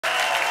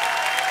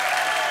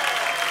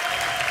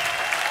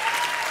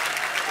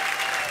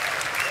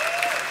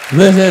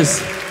This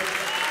is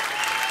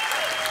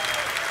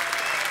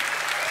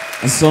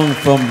a song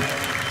from,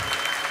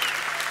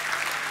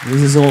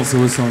 this is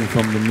also a song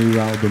from the new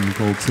album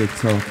called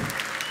TikTok.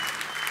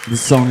 The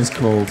song is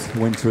called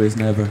Winter Is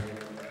Never.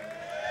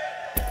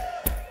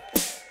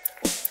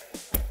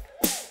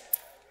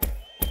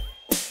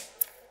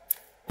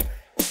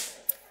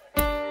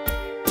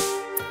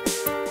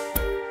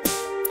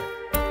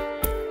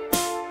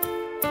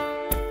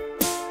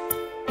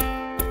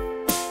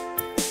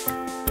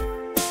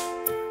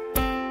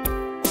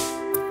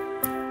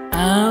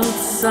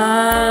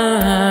 Outside,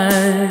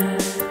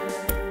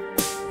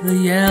 the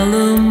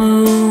yellow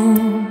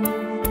moon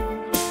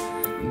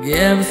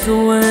gives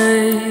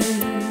away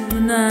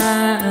the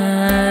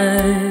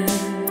night.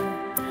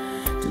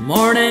 The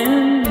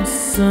morning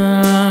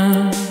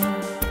sun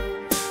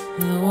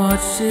that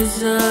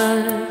watches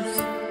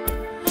us.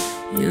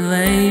 You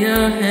lay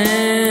your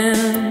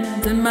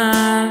hand in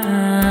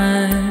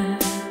mine.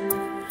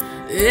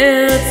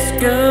 It's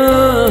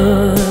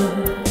good,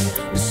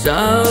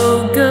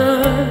 so good.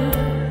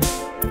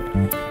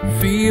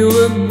 Feel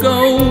the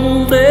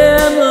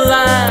golden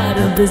light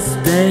of this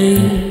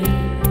day.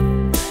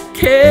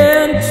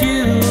 Can't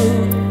you?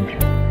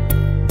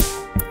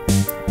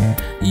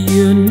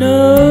 You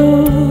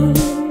know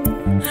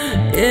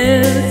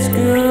it's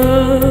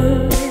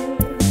good.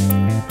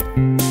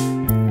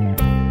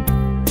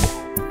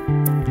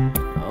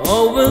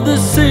 Over the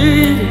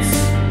seas,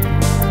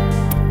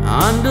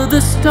 under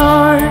the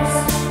stars,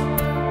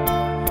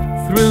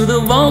 through the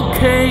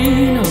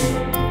volcano,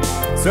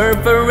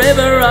 surf a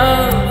river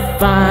of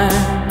fire,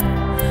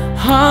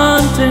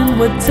 hunting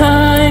with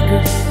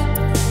tigers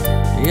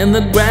in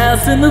the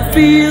grass in the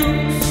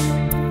fields,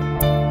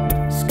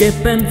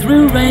 skipping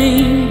through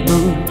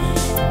rainbows,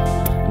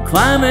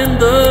 climbing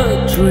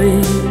the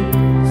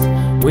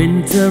trees.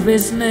 Winter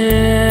is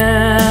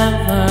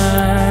never.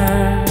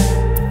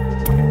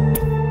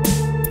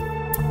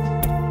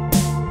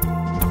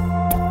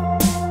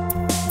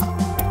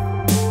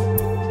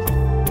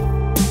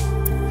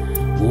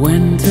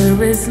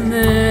 Winter is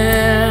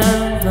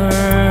never.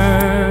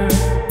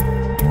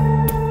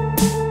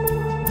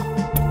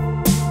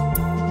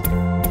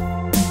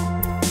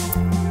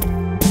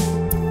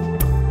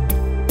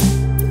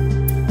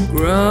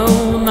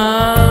 Grown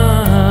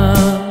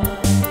up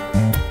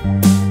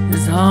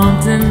is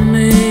haunting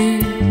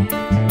me.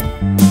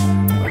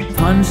 I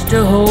punched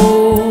a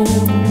hole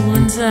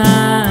in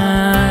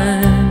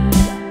time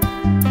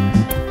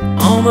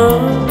on the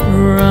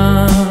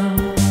run,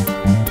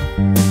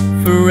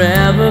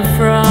 forever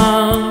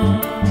from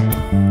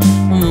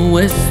the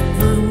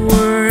whispered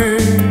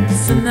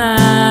words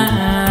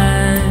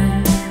tonight.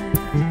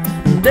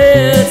 And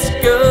it's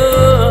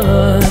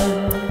good,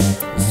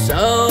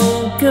 so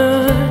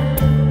good.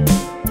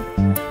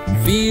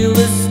 Feel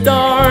the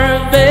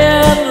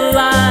starving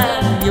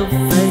light in your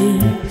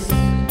face.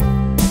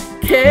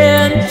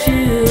 Can't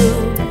you?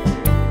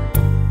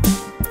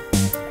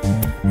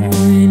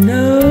 We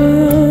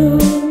know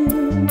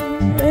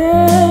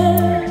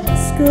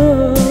it's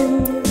good.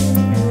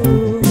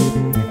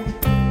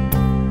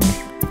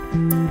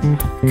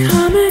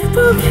 Comic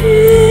book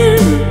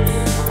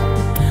heroes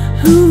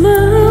who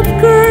love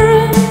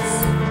girls,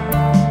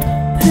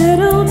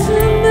 pedal to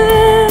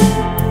men,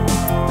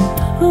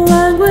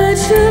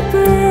 language of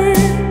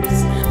birds,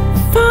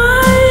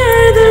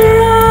 fire the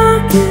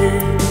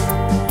rocket,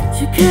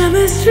 your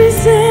chemistry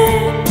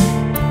said,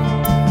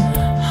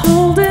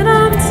 holding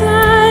on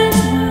tight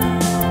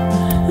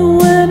now,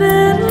 when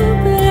in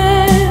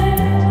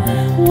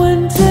bed,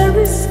 winter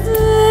is never.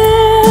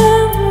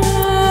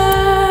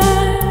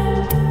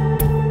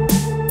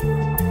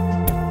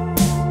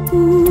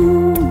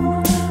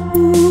 Ooh,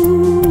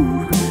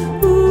 ooh,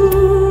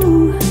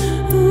 ooh,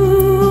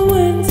 ooh,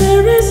 winter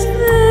is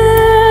never.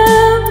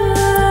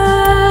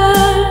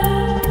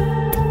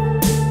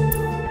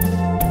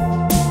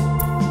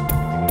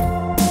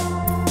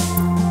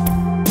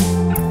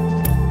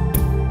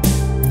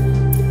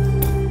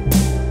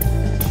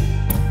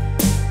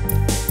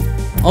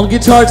 On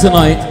guitar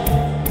tonight,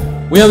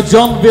 we have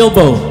John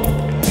Bilbo.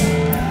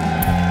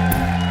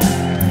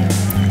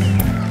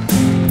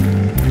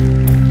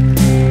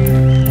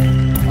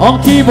 On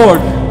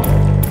keyboard,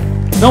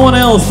 no one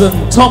else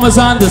than Thomas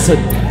Anderson.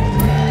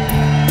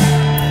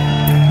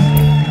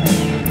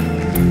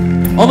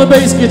 On the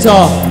bass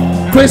guitar,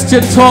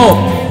 Christian Tall.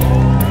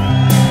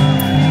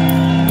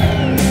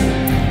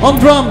 On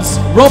drums,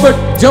 Robert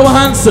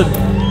Johansson.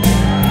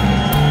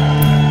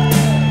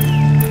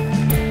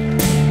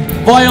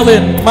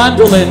 Violin,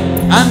 mandolin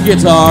and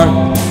guitar,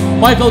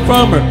 Michael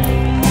Cromer.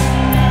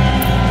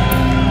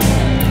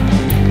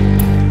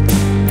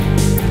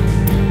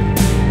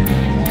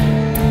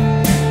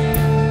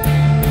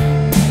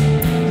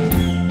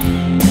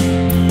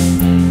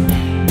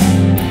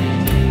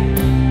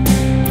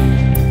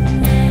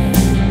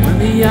 When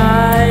the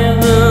eye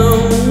of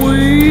the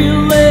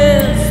wheel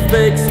is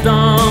fixed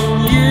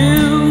on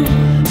you,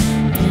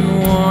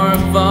 you are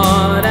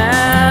bought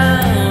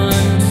out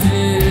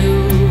into.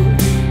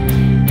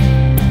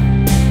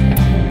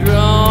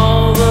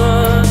 Draw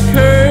the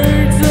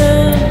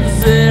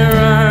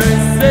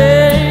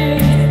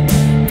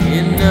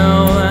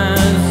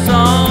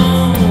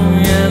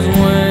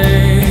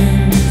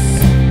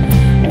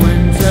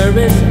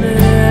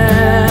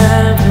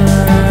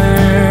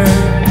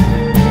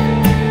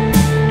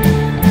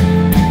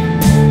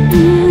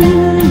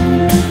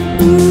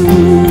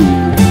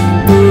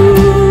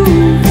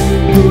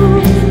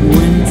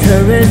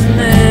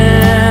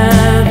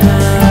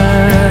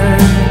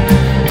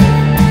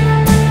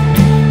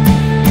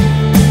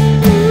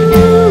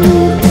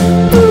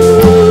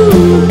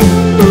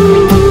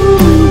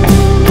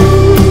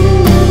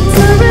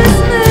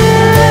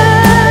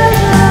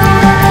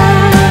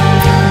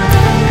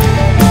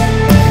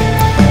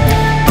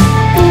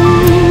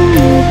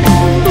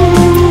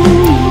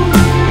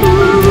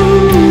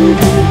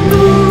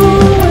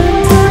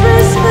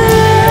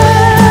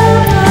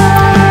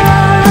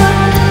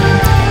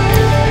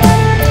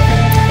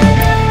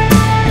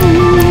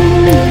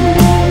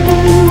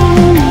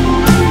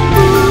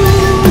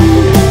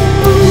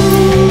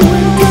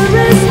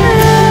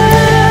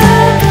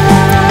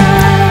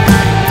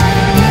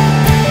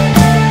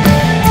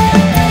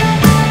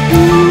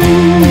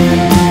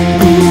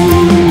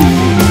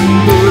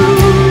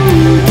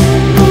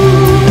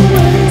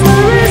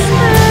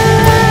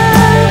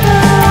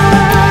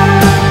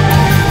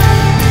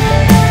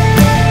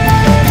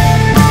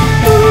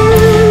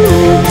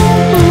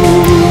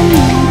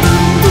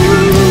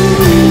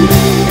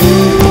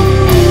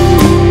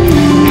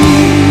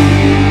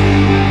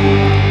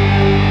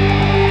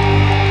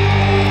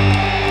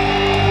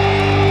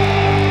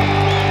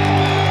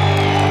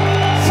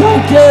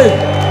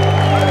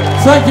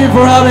Thank you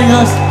for having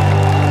us.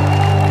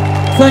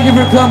 Thank you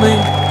for coming.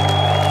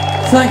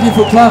 Thank you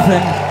for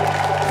clapping.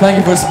 Thank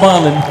you for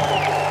smiling.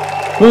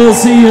 We'll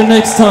see you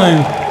next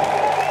time.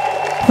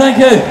 Thank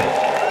you.